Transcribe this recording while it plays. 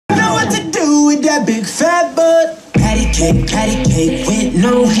that big fat butt. Patty cake with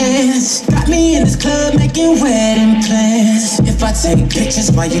no hands. Got me in this club making wedding plans. If I take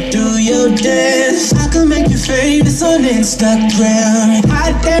pictures while you do your dance, I can make you famous on Instagram.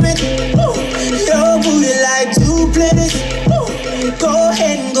 Hot damn it, woo. Your booty like 2 planets. Woo. Go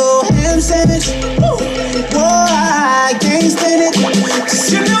ahead and go ham sandwich. Woo. Whoa, I can't stand it.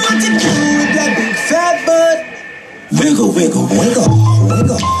 Just you know what to do with that big fat butt. Wiggle, wiggle, wiggle,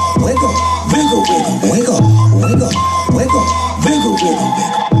 wiggle, wiggle, wiggle, wiggle, wiggle, wiggle, wiggle, wiggle, wiggle, wiggle.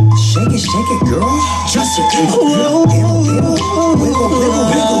 Shake it, girl. Just a wiggle, wiggle, wiggle, wiggle, wiggle,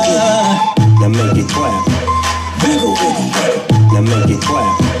 wiggle. Now make it clap. Wiggle, wiggle, wiggle. Now make it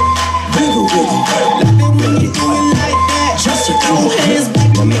clap. Wiggle, wiggle, wiggle. Let them when you do it like that. Just your 2 hands back.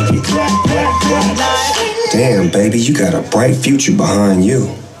 Now make it clap, clap, clap. Damn, baby, you got a bright future behind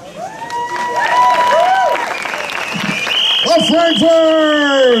you.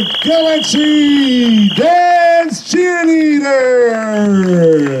 Frankfurt Galaxy Day!